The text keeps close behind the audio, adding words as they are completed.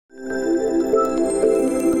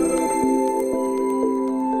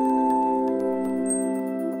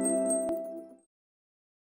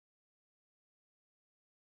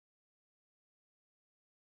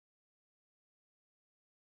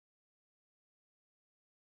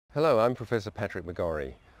Hello, I'm Professor Patrick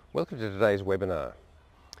McGorry. Welcome to today's webinar.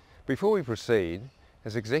 Before we proceed,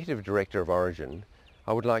 as Executive Director of Orygen,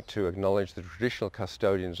 I would like to acknowledge the traditional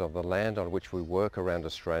custodians of the land on which we work around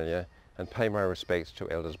Australia and pay my respects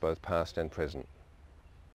to elders both past and present.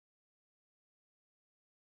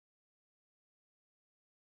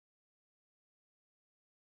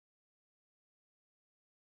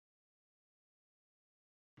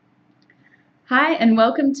 Hi, and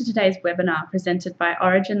welcome to today's webinar presented by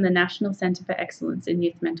Orygen, the National Centre for Excellence in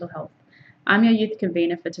Youth Mental Health. I'm your youth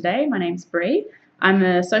convener for today. My name's Bree. I'm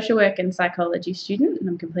a social work and psychology student, and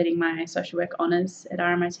I'm completing my social work honours at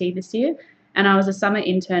RMIT this year, and I was a summer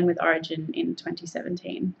intern with Orygen in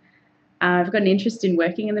 2017. I've got an interest in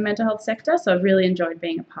working in the mental health sector, so I've really enjoyed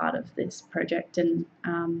being a part of this project and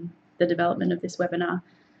the development of this webinar.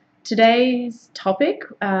 Today's topic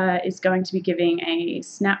is going to be giving a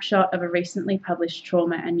snapshot of a recently published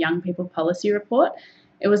trauma and young people policy report.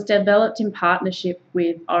 It was developed in partnership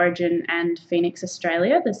with Orygen and Phoenix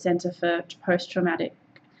Australia, the Centre for Post-Traumatic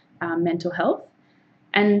Mental Health.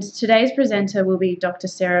 And today's presenter will be Dr.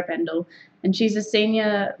 Sarah Bendel, and she's a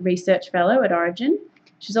Senior Research Fellow at Orygen.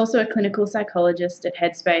 She's also a clinical psychologist at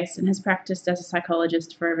Headspace and has practiced as a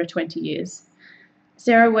psychologist for over 20 years.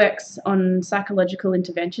 Sarah works on psychological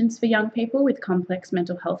interventions for young people with complex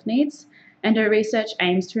mental health needs, and her research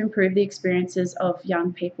aims to improve the experiences of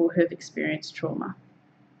young people who have experienced trauma.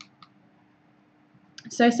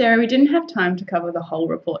 So Sarah, we didn't have time to cover the whole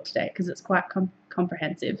report today because it's quite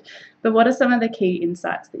comprehensive, but what are some of the key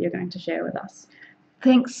insights that you're going to share with us?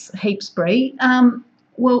 Thanks heaps, Bree.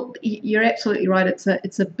 Well, you're absolutely right.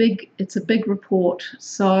 It's a big report.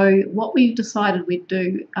 So what we decided we'd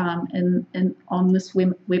do on this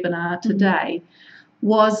webinar today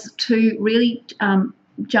was to really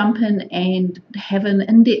jump in and have an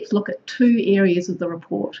in-depth look at two areas of the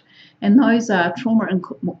report, and those are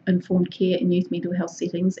trauma-informed care in youth mental health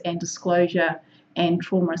settings and disclosure and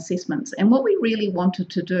trauma assessments. And what we really wanted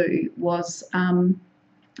to do was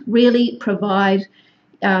really provide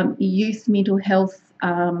youth mental health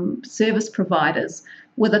service providers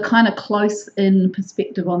with a kind of close-in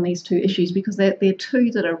perspective on these two issues, because they're two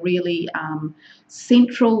that are really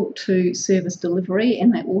central to service delivery,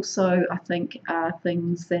 and they also, I think, are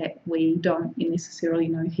things that we don't necessarily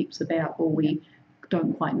know heaps about, or we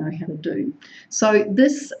don't quite know how to do. So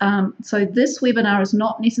this webinar is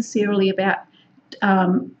not necessarily about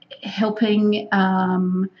helping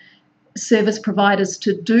service providers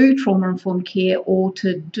to do trauma-informed care or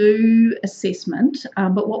to do assessment,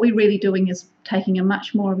 but what we're really doing is taking a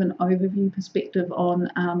much more of an overview perspective on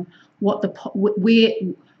where are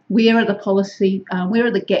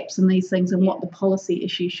the gaps in these things and what the policy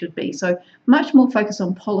issues should be. So much more focus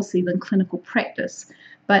on policy than clinical practice.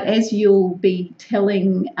 But as you'll be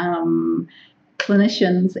telling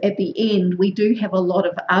clinicians at the end, we do have a lot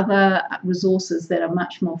of other resources that are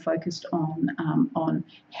much more focused on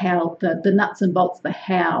how the nuts and bolts, the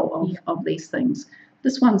how of these things.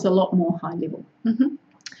 This one's a lot more high level.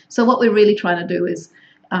 So what we're really trying to do is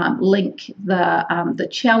link the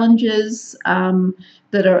challenges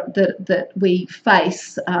that we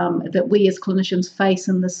face, that we as clinicians face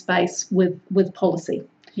in this space with policy.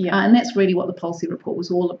 And that's really what the policy report was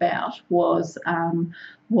all about, was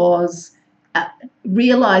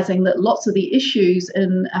realising that lots of the issues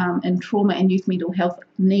in trauma and youth mental health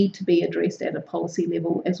need to be addressed at a policy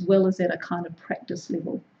level as well as at a kind of practice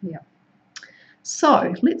level.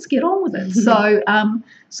 So let's get on with it.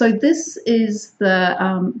 So this is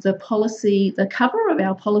the policy, the cover of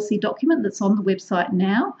our policy document that's on the website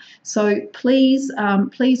now. So please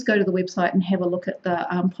go to the website and have a look at the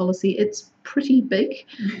policy. It's pretty big.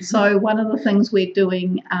 So one of the things we're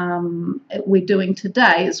doing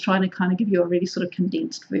today is trying to kind of give you a really sort of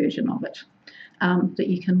condensed version of it that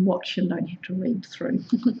you can watch and don't have to read through.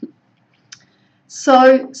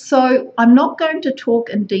 So I'm not going to talk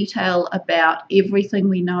in detail about everything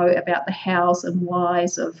we know about the hows and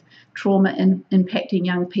whys of trauma impacting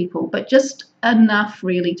young people, but just enough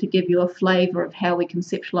really to give you a flavour of how we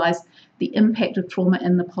conceptualise the impact of trauma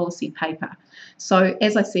in the policy paper. So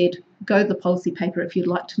as I said, go to the policy paper if you'd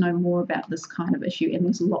like to know more about this kind of issue, and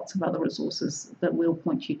there's lots of other resources that we'll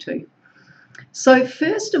point you to. So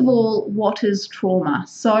first of all, what is trauma?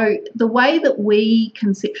 So the way that we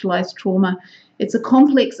conceptualise trauma, it's a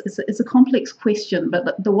complex question,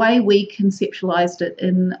 but the way we conceptualised it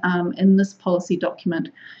in this policy document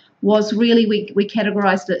was really we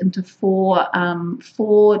categorized it into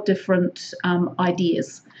four different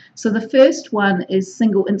ideas. So the first one is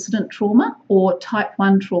single incident trauma or type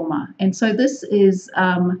 1 trauma. And so this is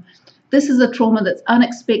a trauma that's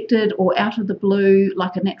unexpected or out of the blue,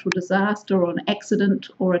 like a natural disaster or an accident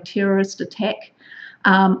or a terrorist attack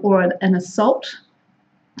or an assault.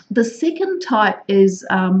 The second type is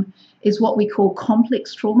what we call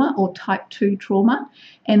complex trauma or type 2 trauma.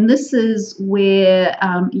 And this is where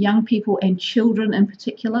young people and children in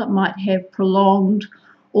particular might have prolonged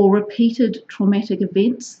or repeated traumatic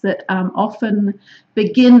events that often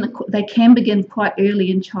can begin quite early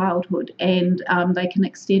in childhood, and they can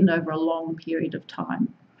extend over a long period of time.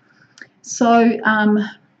 So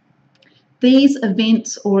these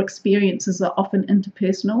events or experiences are often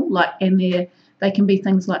interpersonal, and they can be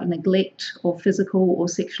things like neglect or physical or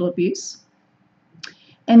sexual abuse.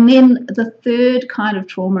 And then the third kind of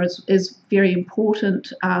trauma is very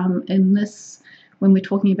important in this, when we're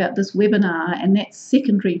talking about this webinar, and that's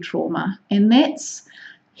secondary trauma. And that's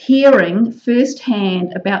hearing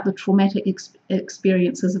firsthand about the traumatic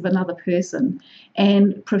experiences of another person.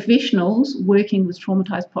 And professionals working with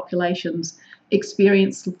traumatized populations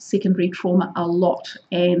experience secondary trauma a lot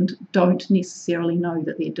and don't necessarily know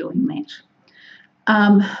that they're doing that.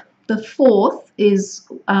 The fourth is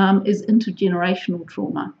intergenerational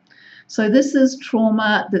trauma. So this is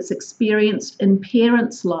trauma that's experienced in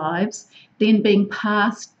parents' lives, then being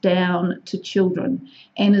passed down to children,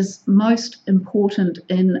 and is most important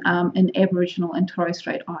in Aboriginal and Torres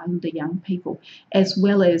Strait Islander young people, as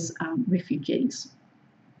well as refugees.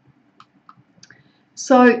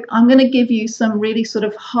 So I'm going to give you some really sort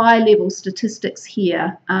of high-level statistics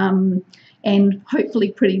here, and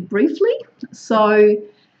hopefully pretty briefly. So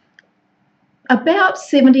about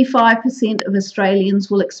 75% of Australians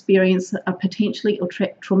will experience a potentially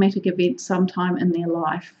traumatic event sometime in their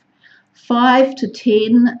life. 5 to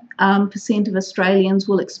 10% of Australians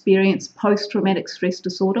will experience post-traumatic stress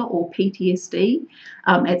disorder or PTSD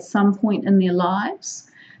at some point in their lives.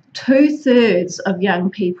 2/3 of young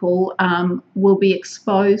people will be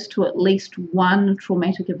exposed to at least one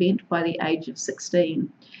traumatic event by the age of 16.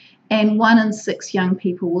 And 1 in 6 young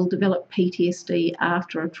people will develop PTSD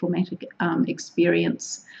after a traumatic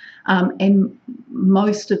experience. And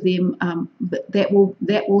most of them, that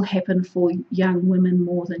will happen for young women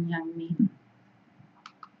more than young men.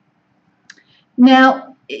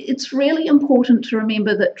 Now, it's really important to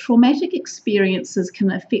remember that traumatic experiences can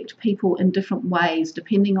affect people in different ways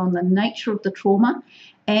depending on the nature of the trauma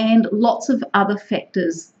and lots of other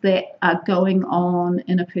factors that are going on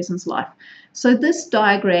in a person's life. So this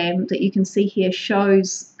diagram that you can see here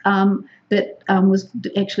shows that was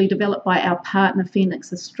actually developed by our partner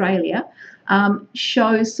Phoenix Australia,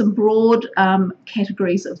 shows some broad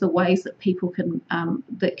categories of the ways that people can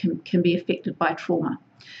be affected by trauma.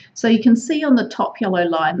 So you can see on the top yellow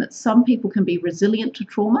line that some people can be resilient to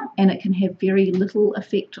trauma and it can have very little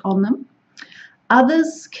effect on them.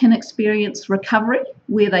 Others can experience recovery,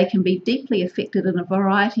 where they can be deeply affected in a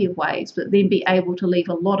variety of ways, but then be able to leave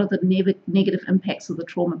a lot of the negative impacts of the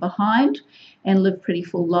trauma behind and live pretty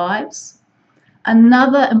full lives.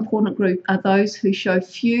 Another important group are those who show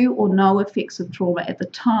few or no effects of trauma at the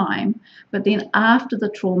time, but then after the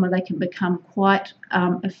trauma they can become quite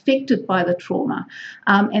affected by the trauma.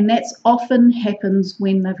 And that often happens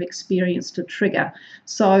when they've experienced a trigger.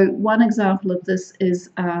 So one example of this is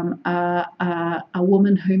a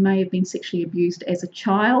woman who may have been sexually abused as a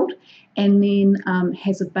child and then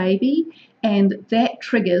has a baby, and that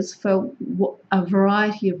triggers, for a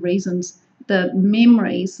variety of reasons, the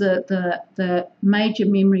memories, the major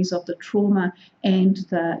memories of the trauma and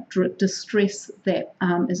the distress that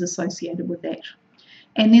is associated with that.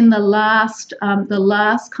 And then the last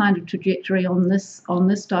kind of trajectory on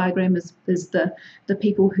this diagram is the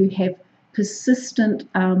people who have persistent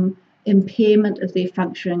impairment of their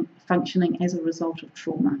functioning as a result of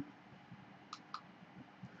trauma.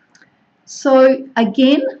 So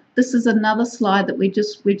again, this is another slide that we're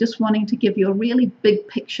just wanting to give you a really big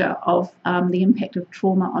picture of the impact of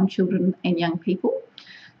trauma on children and young people.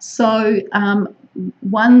 So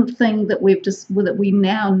one thing that we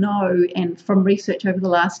now know, and from research over the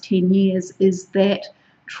last 10 years, is that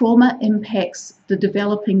trauma impacts the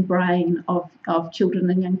developing brain of children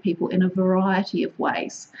and young people in a variety of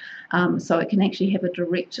ways. So it can actually have a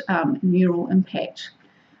direct neural impact.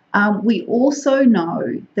 We also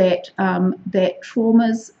know that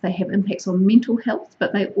traumas, they have impacts on mental health,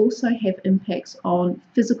 but they also have impacts on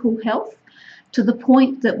physical health, to the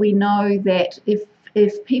point that we know that if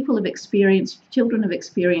children have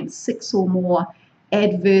experienced 6 or more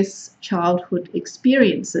adverse childhood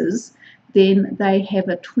experiences, then they have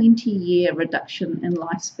a 20-year reduction in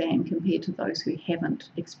lifespan compared to those who haven't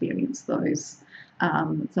experienced those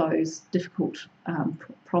difficult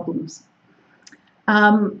problems.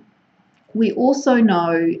 We also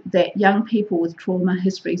know that young people with trauma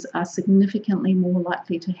histories are significantly more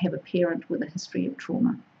likely to have a parent with a history of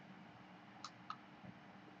trauma.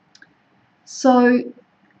 So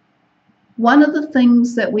one of the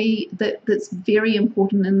things that's very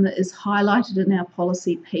important and that is highlighted in our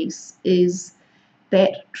policy piece is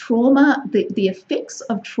that trauma, the effects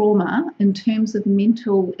of trauma in terms of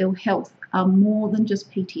mental ill health are more than just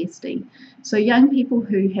PTSD. So young people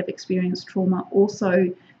who have experienced trauma also,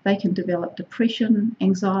 they can develop depression,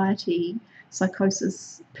 anxiety,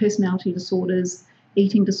 psychosis, personality disorders,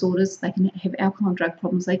 eating disorders, they can have alcohol and drug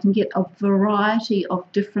problems, they can get a variety of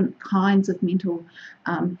different kinds of mental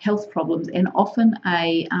health problems, and often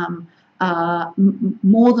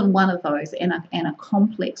more than one of those, and a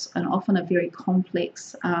complex, and often a very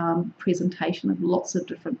complex presentation of lots of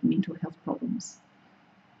different mental health problems.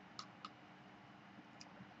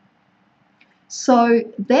 So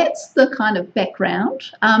that's the kind of background,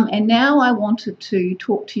 and now I wanted to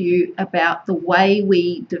talk to you about the way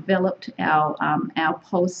we developed our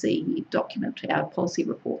policy document, our policy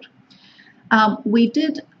report. We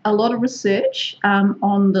did a lot of research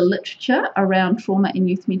on the literature around trauma and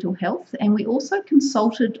youth mental health, and we also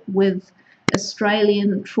consulted with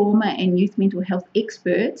Australian trauma and youth mental health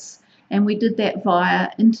experts, and we did that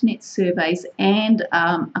via internet surveys and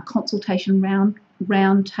a consultation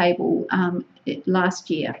roundtable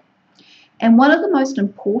last year. And one of the most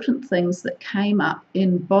important things that came up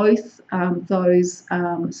in both those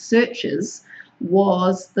searches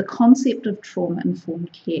was the concept of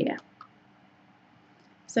trauma-informed care.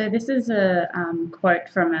 So this is a quote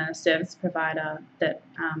from a service provider that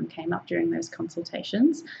came up during those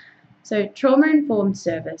consultations. So trauma-informed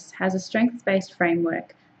service has a strengths-based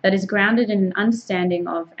framework that is grounded in an understanding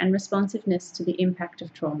of and responsiveness to the impact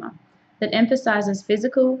of trauma, that emphasises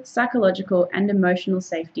physical, psychological and emotional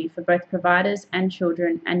safety for both providers and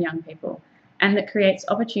children and young people, and that creates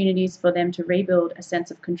opportunities for them to rebuild a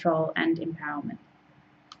sense of control and empowerment.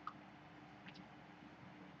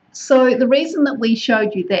 So the reason that we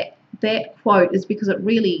showed you that quote is because it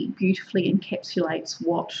really beautifully encapsulates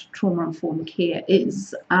what trauma-informed care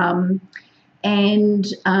is. And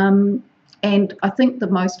I think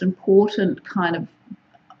the most important kind of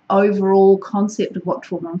overall concept of what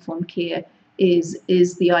trauma-informed care is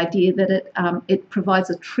the idea that it provides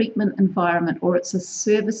a treatment environment, or it's a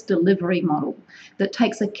service delivery model that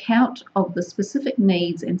takes account of the specific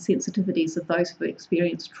needs and sensitivities of those who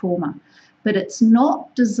experience trauma. But it's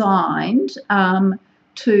not designed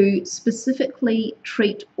to specifically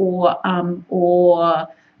treat or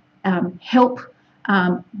help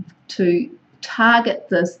to target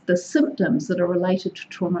the symptoms that are related to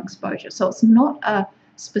trauma exposure. So it's not a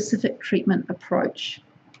specific treatment approach.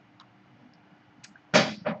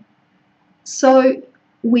 So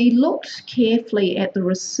we looked carefully at the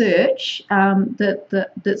research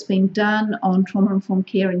that's been done on trauma-informed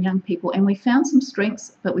care in young people, and we found some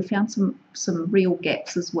strengths, but we found some real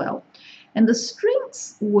gaps as well. And the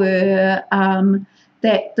strengths were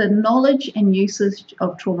that the knowledge and usage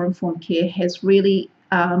of trauma-informed care has really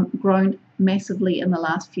grown massively in the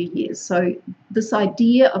last few years. So this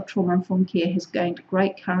idea of trauma-informed care has gained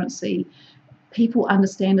great currency. People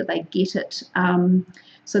understand it, they get it.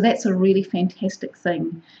 So that's a really fantastic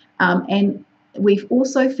thing. And we've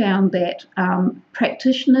also found that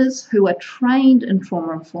practitioners who are trained in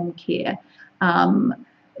trauma-informed care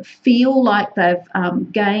feel like they've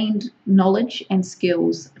gained knowledge and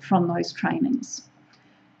skills from those trainings.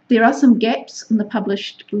 There are some gaps in the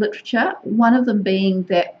published literature, one of them being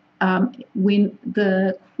that when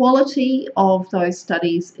the quality of those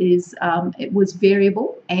studies it was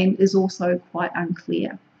variable and is also quite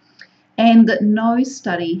unclear, and that no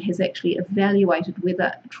study has actually evaluated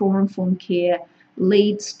whether trauma-informed care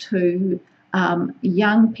leads to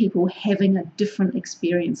young people having a different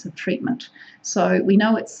experience of treatment. So we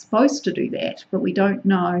know it's supposed to do that, but we don't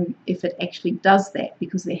know if it actually does that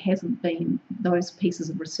because there hasn't been, those pieces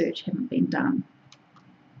of research haven't been done.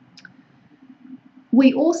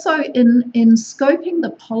 We also, in scoping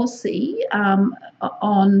the policy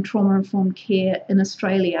on trauma-informed care in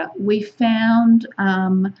Australia, we found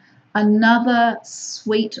another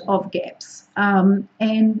suite of gaps,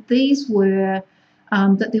 and these were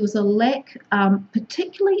that there was a lack,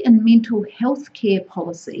 particularly in mental health care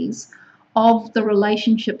policies, of the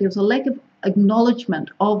relationship. There was a lack of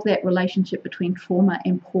acknowledgement of that relationship between trauma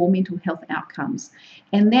and poor mental health outcomes,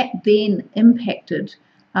 and that then impacted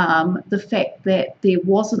the fact that there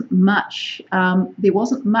wasn't much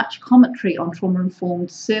commentary on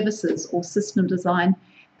trauma-informed services or system design,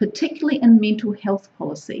 particularly in mental health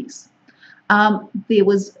policies. There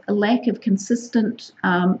was a lack of consistent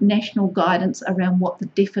national guidance around what the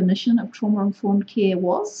definition of trauma-informed care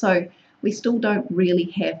was. So we still don't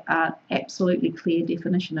really have an absolutely clear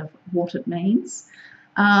definition of what it means.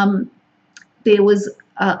 There was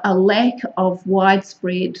a lack of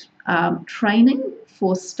widespread training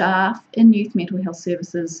for staff in youth mental health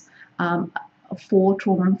services for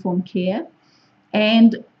trauma-informed care,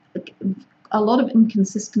 and a lot of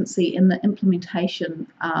inconsistency in the implementation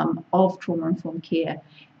of trauma-informed care,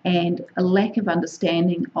 and a lack of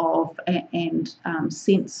understanding of and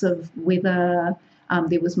sense of whether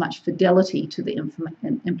there was much fidelity to the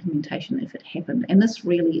implementation if it happened. And this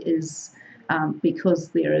really is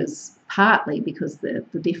partly because the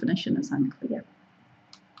definition is unclear.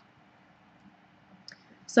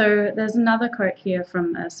 So there's another quote here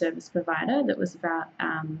from a service provider that was about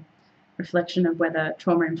reflection of whether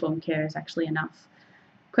trauma-informed care is actually enough.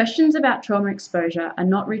 Questions about trauma exposure are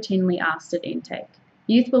not routinely asked at intake.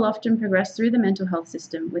 Youth will often progress through the mental health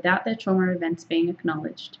system without their trauma events being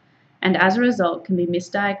acknowledged, and as a result can be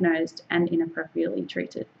misdiagnosed and inappropriately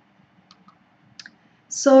treated.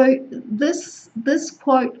 So this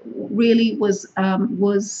quote really was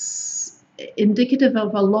indicative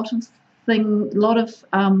of a lot of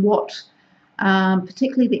what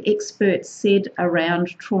particularly the experts said around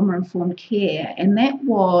trauma-informed care, and that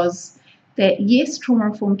was that yes,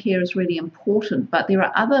 trauma-informed care is really important, but there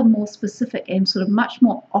are other more specific and sort of much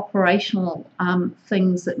more operational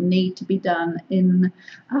things that need to be done in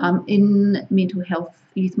mental health,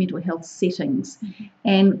 youth mental health settings. Mm-hmm.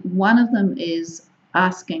 And one of them is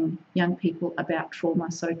asking young people about trauma,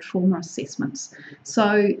 so trauma assessments.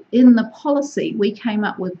 So in the policy, we came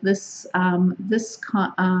up with this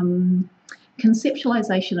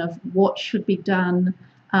conceptualization of what should be done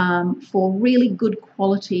for really good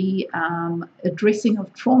quality addressing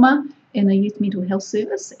of trauma in a youth mental health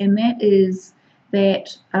service, and that is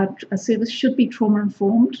that a service should be trauma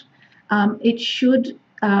informed. It should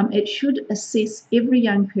assess every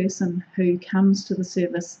young person who comes to the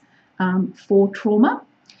service for trauma,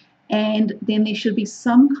 and then there should be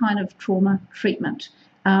some kind of trauma treatment,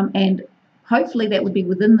 and hopefully that would be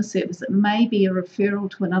within the service. It may be a referral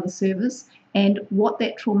to another service, and what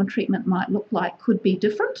that trauma treatment might look like could be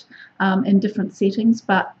different in different settings,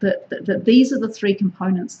 but these are the three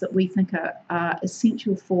components that we think are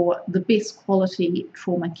essential for the best quality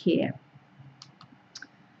trauma care.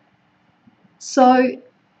 So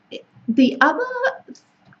the other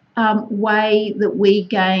way that we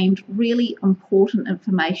gained really important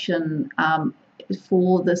information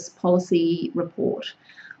for this policy report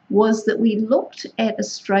was that we looked at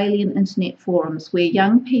Australian internet forums where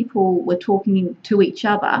young people were talking to each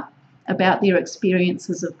other about their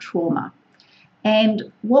experiences of trauma.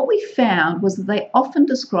 And what we found was that they often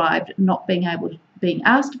described not being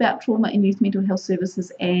asked about trauma in youth mental health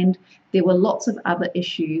services, and there were lots of other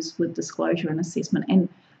issues with disclosure and assessment. And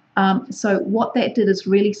so what that did is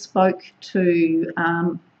really spoke to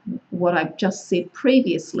what I've just said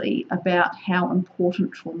previously about how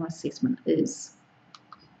important trauma assessment is.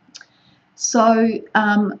 So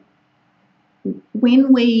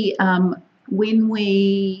when we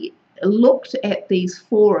looked at these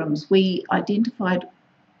forums, we identified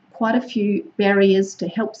quite a few barriers to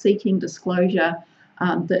help-seeking disclosure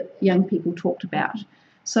that young people talked about.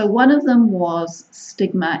 So one of them was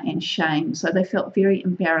stigma and shame. So they felt very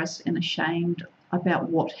embarrassed and ashamed about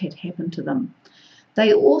what had happened to them.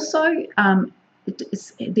 They also,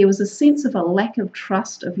 there was a sense of a lack of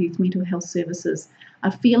trust of youth mental health services, a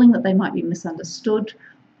feeling that they might be misunderstood,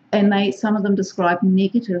 and some of them described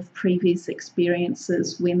negative previous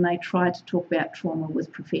experiences when they tried to talk about trauma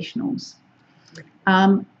with professionals.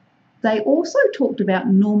 They also talked about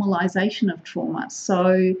normalisation of trauma.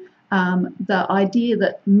 So the idea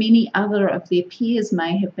that many other of their peers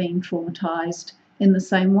may have been traumatised in the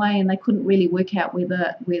same way, and they couldn't really work out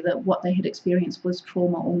whether what they had experienced was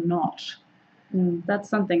trauma or not. That's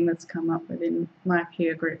something that's come up within my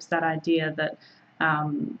peer groups, that idea that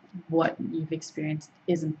what you've experienced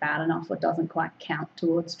isn't bad enough or doesn't quite count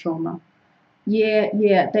towards trauma.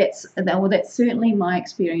 Yeah, that's certainly my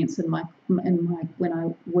experience in my when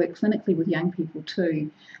I work clinically with young people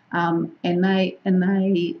too, and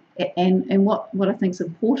what I think is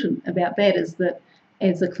important about that is that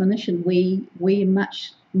as a clinician we're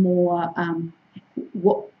much more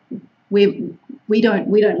we don't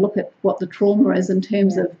look at what the trauma is in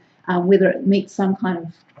terms of whether it meets some kind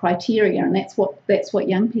of criteria, and that's what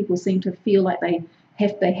young people seem to feel like they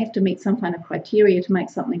they have to meet some kind of criteria to make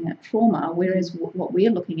something a trauma, whereas what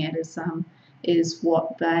we're looking at is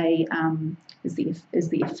what they is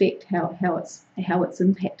the effect, how it's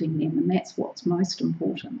impacting them, and that's what's most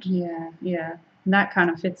important. Yeah, yeah. And that kind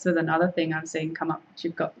of fits with another thing I've seen come up, which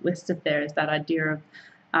you've got listed there, is that idea of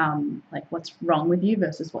like what's wrong with you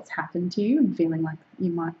versus what's happened to you, and feeling like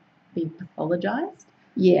you might be pathologized.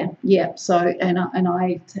 Yeah, yeah. So, and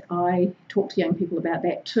I talk to young people about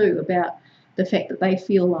that too, about the fact that they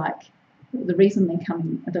feel like the reason they're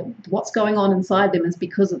coming, what's going on inside them is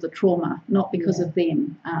because of the trauma, not because of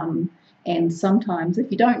them. And sometimes,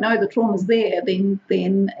 if you don't know the trauma's there,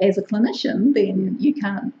 then as a clinician, then you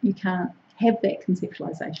can't have that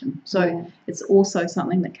conceptualization. So it's also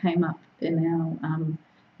something that came up in our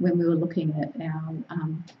when we were looking at our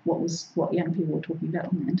what young people were talking about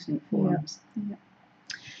on the internet forums. Yeah.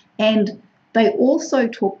 And they also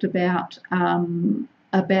talked about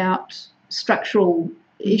structural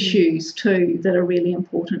issues too that are really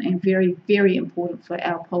important and very, very important for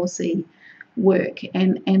our policy work.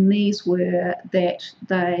 And these were that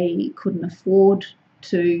they couldn't afford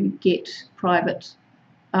to get private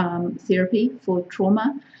therapy for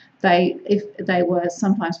trauma. If they were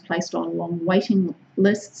sometimes placed on long waiting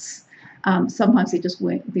lists. Sometimes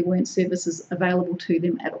there weren't services available to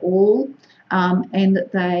them at all, and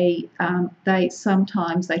that they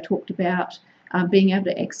sometimes talked about being able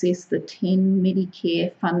to access the 10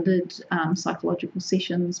 Medicare funded psychological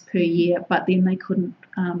sessions per year, but then they couldn't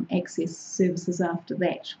access services after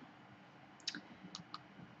that.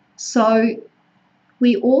 So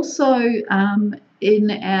we also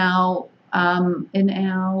in our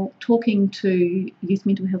talking to youth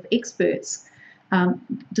mental health experts,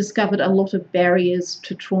 discovered a lot of barriers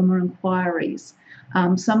to trauma inquiries,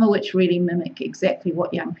 some of which really mimic exactly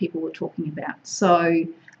what young people were talking about. So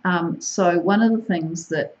one of the things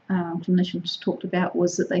that clinicians talked about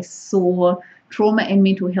was that they saw trauma and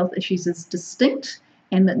mental health issues as distinct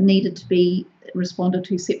and that needed to be responded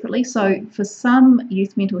to separately. So for some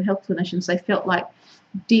youth mental health clinicians, they felt like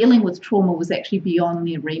dealing with trauma was actually beyond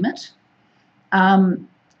their remit.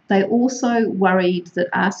 They also worried that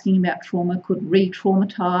asking about trauma could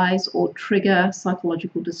re-traumatise or trigger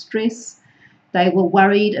psychological distress. They were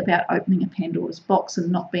worried about opening a Pandora's box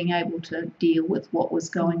and not being able to deal with what was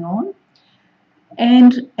going on.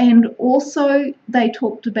 And also they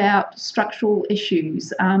talked about structural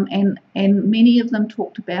issues, and many of them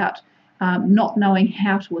talked about not knowing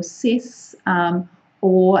how to assess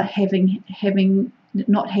or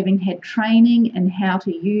not having had training in how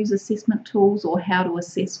to use assessment tools or how to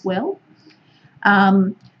assess well.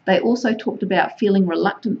 They also talked about feeling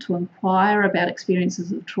reluctant to inquire about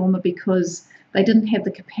experiences of trauma because they didn't have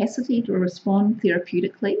the capacity to respond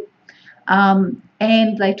therapeutically.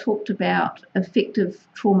 And they talked about effective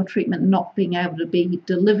trauma treatment not being able to be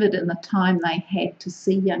delivered in the time they had to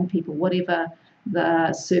see young people, whatever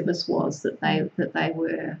the service was that they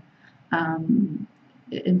were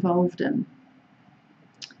involved in.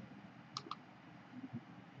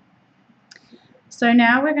 So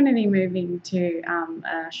now we're going to be moving to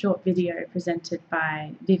a short video presented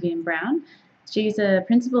by Vivian Brown. She's a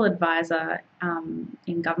principal advisor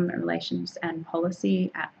in government relations and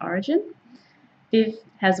policy at Orygen. Viv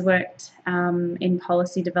has worked in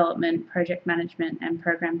policy development, project management and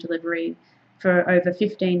program delivery for over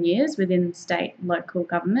 15 years within state, local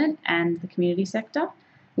government and the community sector.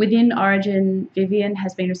 Within Orygen, Vivian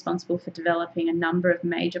has been responsible for developing a number of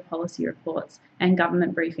major policy reports and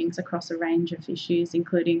government briefings across a range of issues,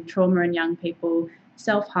 including trauma in young people,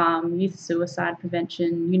 self-harm, youth suicide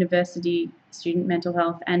prevention, university, student mental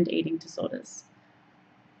health, and eating disorders.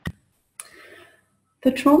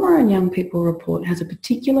 The Trauma in Young People report has a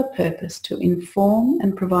particular purpose to inform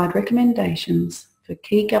and provide recommendations for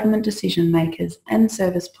key government decision makers and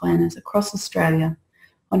service planners across Australia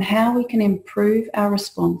on how we can improve our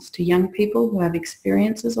response to young people who have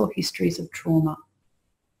experiences or histories of trauma.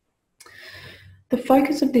 The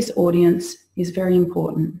focus of this audience is very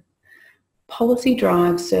important. Policy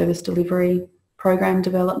drives service delivery, program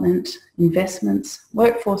development, investments,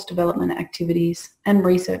 workforce development activities, and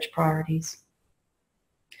research priorities.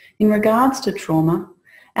 In regards to trauma,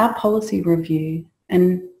 our policy review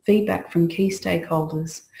and feedback from key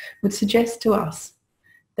stakeholders would suggest to us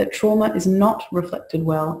that trauma is not reflected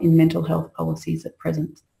well in mental health policies at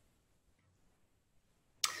present.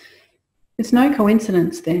 It's no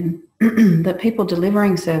coincidence then that people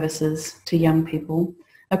delivering services to young people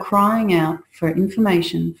are crying out for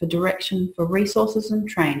information, for direction, for resources and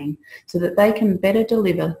training so that they can better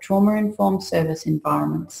deliver trauma-informed service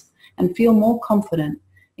environments and feel more confident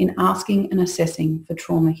in asking and assessing for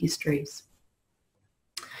trauma histories.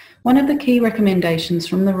 One of the key recommendations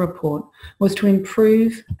from the report was to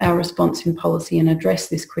improve our response in policy and address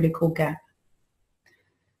this critical gap.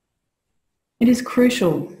 It is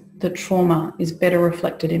crucial that trauma is better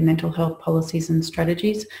reflected in mental health policies and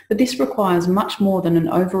strategies, but this requires much more than an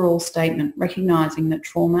overall statement recognising that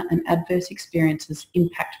trauma and adverse experiences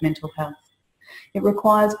impact mental health. It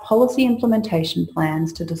requires policy implementation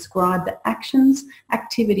plans to describe the actions,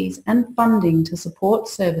 activities and funding to support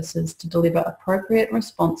services to deliver appropriate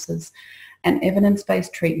responses and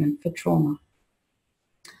evidence-based treatment for trauma.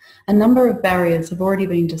 A number of barriers have already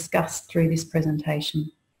been discussed through this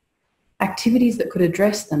presentation. Activities that could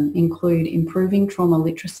address them include improving trauma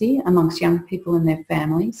literacy amongst young people and their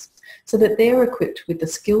families so that they're equipped with the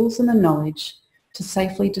skills and the knowledge to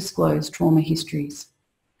safely disclose trauma histories.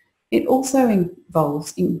 It also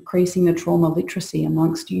involves increasing the trauma literacy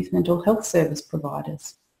amongst youth mental health service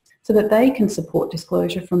providers so that they can support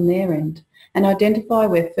disclosure from their end and identify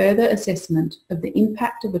where further assessment of the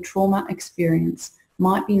impact of a trauma experience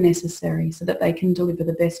might be necessary so that they can deliver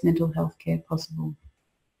the best mental health care possible.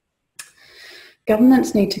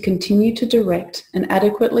 Governments need to continue to direct and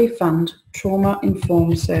adequately fund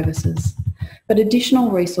trauma-informed services, but additional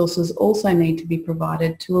resources also need to be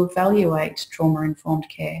provided to evaluate trauma-informed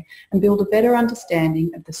care and build a better understanding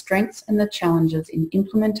of the strengths and the challenges in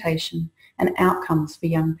implementation and outcomes for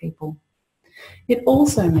young people. It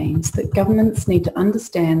also means that governments need to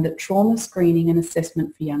understand that trauma screening and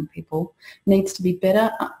assessment for young people needs to be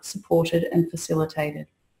better supported and facilitated.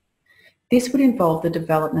 This would involve the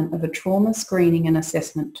development of a trauma screening and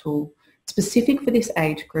assessment tool specific for this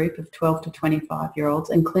age group of 12 to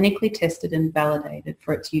 25-year-olds and clinically tested and validated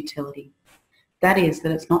for its utility. That is,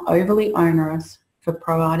 that it's not overly onerous for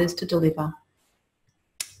providers to deliver,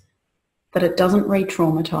 that it doesn't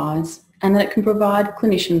re-traumatise, and that it can provide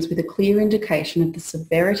clinicians with a clear indication of the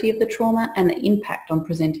severity of the trauma and the impact on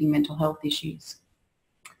presenting mental health issues.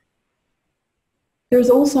 There is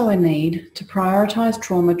also a need to prioritise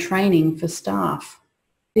trauma training for staff.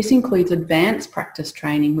 This includes advanced practice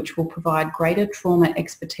training which will provide greater trauma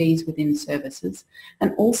expertise within services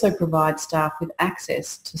and also provide staff with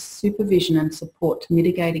access to supervision and support to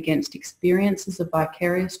mitigate against experiences of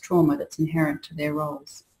vicarious trauma that's inherent to their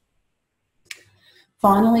roles.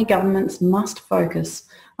 Finally, governments must focus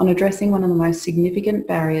on addressing one of the most significant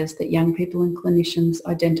barriers that young people and clinicians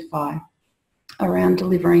identify around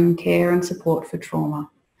delivering care and support for trauma.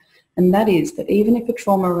 And that is that even if a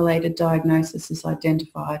trauma-related diagnosis is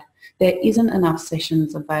identified, there isn't enough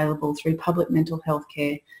sessions available through public mental health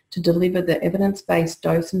care to deliver the evidence-based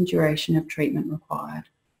dose and duration of treatment required.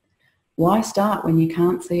 Why start when you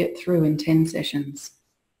can't see it through in 10 sessions?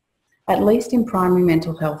 At least in primary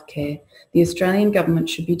mental health care, the Australian Government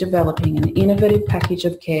should be developing an innovative package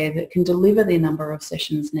of care that can deliver the number of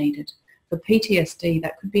sessions needed. For PTSD,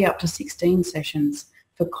 that could be up to 16 sessions.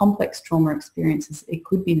 For complex trauma experiences, it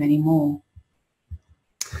could be many more.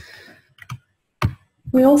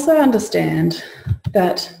 We also understand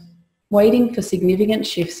that waiting for significant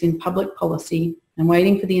shifts in public policy and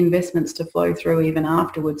waiting for the investments to flow through even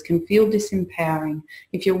afterwards can feel disempowering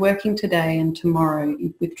if you're working today and tomorrow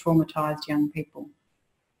with traumatised young people.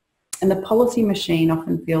 And the policy machine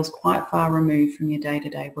often feels quite far removed from your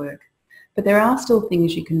day-to-day work. But there are still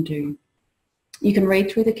things you can do. You can read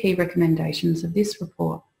through the key recommendations of this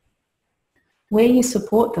report. Where you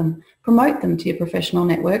support them, promote them to your professional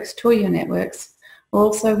networks, to your networks, or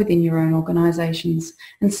also within your own organisations,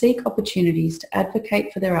 and seek opportunities to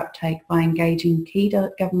advocate for their uptake by engaging key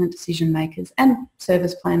government decision makers and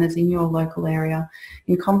service planners in your local area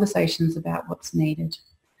in conversations about what's needed.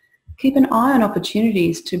 Keep an eye on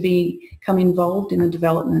opportunities to become involved in the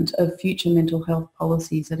development of future mental health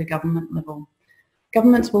policies at a government level.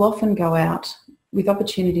 Governments will often go out with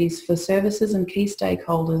opportunities for services and key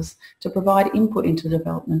stakeholders to provide input into the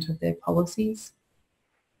development of their policies,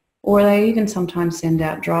 or they even sometimes send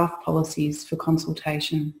out draft policies for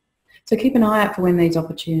consultation. So keep an eye out for when these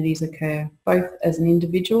opportunities occur, both as an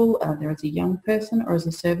individual, either as a young person or as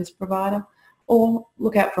a service provider, or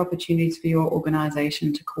look out for opportunities for your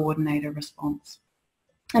organisation to coordinate a response.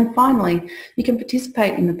 And finally, you can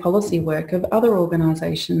participate in the policy work of other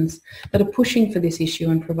organisations that are pushing for this issue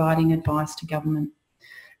and providing advice to government.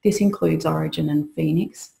 This includes Orygen and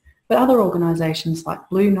Phoenix, but other organisations like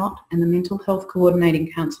Blue Knot and the Mental Health Coordinating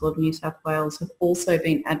Council of New South Wales have also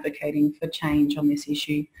been advocating for change on this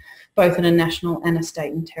issue, both at a national and a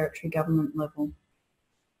state and territory government level.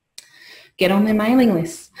 Get on their mailing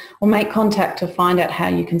lists or make contact to find out how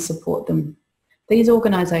you can support them. These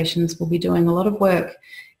organisations will be doing a lot of work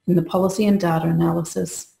in the policy and data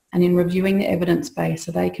analysis and in reviewing the evidence base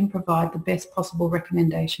so they can provide the best possible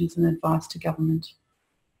recommendations and advice to government.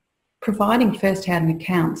 providing first-hand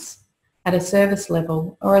accounts at a service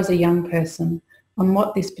level or as a young person on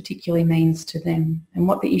what this particularly means to them and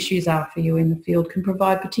what the issues are for you in the field can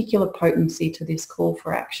provide particular potency to this call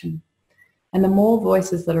for action. And the more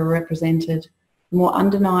voices that are represented, the more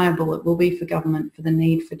undeniable it will be for government for the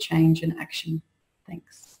need for change and action.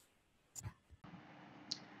 Thanks.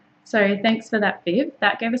 So thanks for that, Viv.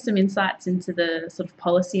 That gave us some insights into the sort of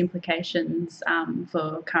policy implications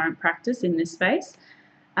for current practice in this space.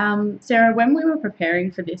 Sarah, when we were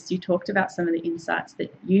preparing for this, you talked about some of the insights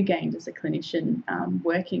that you gained as a clinician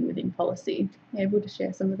working within policy. Are you able to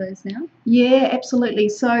share some of those now? Yeah, absolutely.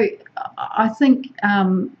 So I think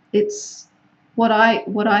it's what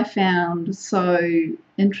I found so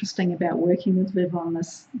interesting about working with Viv on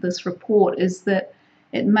this report is that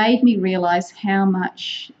it made me realise how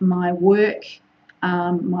much my work,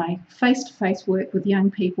 my face-to-face work with young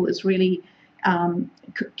people is really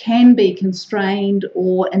can be constrained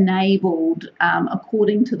or enabled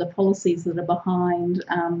according to the policies that are behind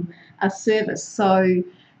a service. So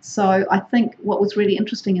I think what was really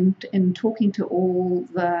interesting in talking to all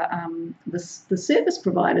the service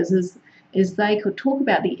providers is they could talk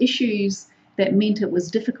about the issues that meant it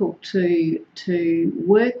was difficult to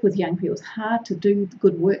work with young people. It was hard to do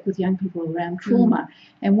good work with young people around trauma.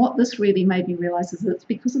 And what this really made me realise is that it's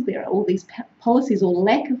because of there are all these policies or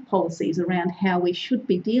lack of policies around how we should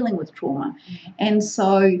be dealing with trauma. And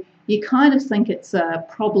so you kind of think it's a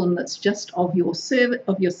problem that's just of your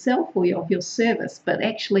of yourself or of your service, but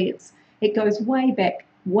actually it goes way back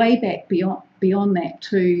beyond that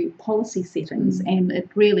to policy settings, and it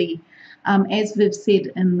really. As Viv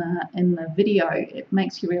said in the video, it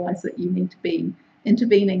makes you realise that you need to be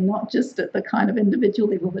intervening not just at the kind of individual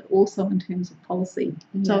level, but also in terms of policy.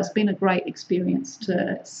 Yeah. So it's been a great experience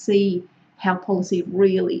to see how policy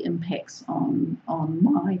really impacts on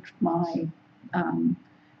my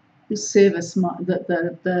service,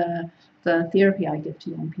 the therapy I give to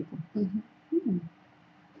young people. Mm-hmm.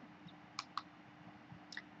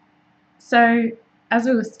 So, as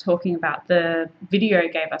we was talking about, the video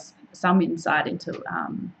gave us some insight into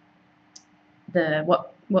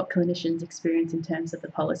what clinicians experience in terms of the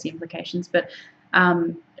policy implications, but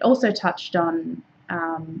also touched on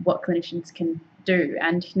what clinicians can do.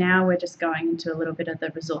 And now we're just going into a little bit of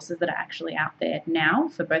the resources that are actually out there now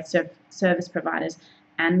for both service providers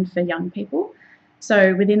and for young people.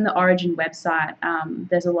 So within the Orygen website,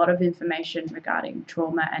 there's a lot of information regarding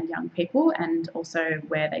trauma and young people, and also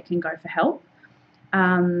where they can go for help.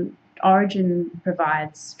 Orygen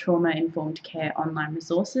provides trauma-informed care online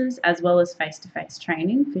resources as well as face-to-face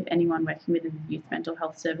training for anyone working within the youth mental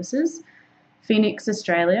health services. Phoenix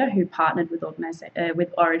Australia, who partnered with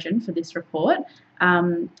Orygen for this report,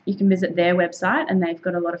 you can visit their website, and they've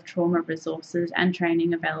got a lot of trauma resources and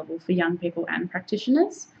training available for young people and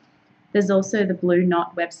practitioners. There's also the Blue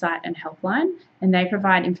Knot website and helpline, and they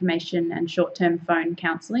provide information and short-term phone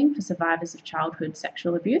counselling for survivors of childhood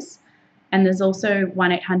sexual abuse. And there's also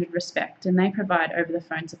 1-800-RESPECT, and they provide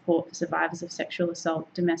over-the-phone support for survivors of sexual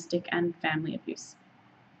assault, domestic and family abuse.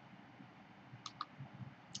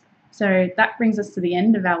 So that brings us to the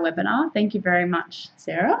end of our webinar. Thank you very much,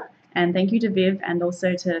 Sarah, and thank you to Viv and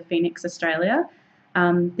also to Phoenix Australia.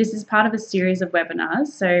 This is part of a series of webinars,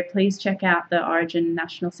 so please check out the Orygen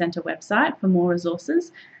National Centre website for more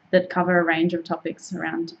resources that cover a range of topics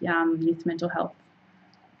around youth mental health.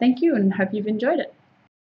 Thank you, and hope you've enjoyed it.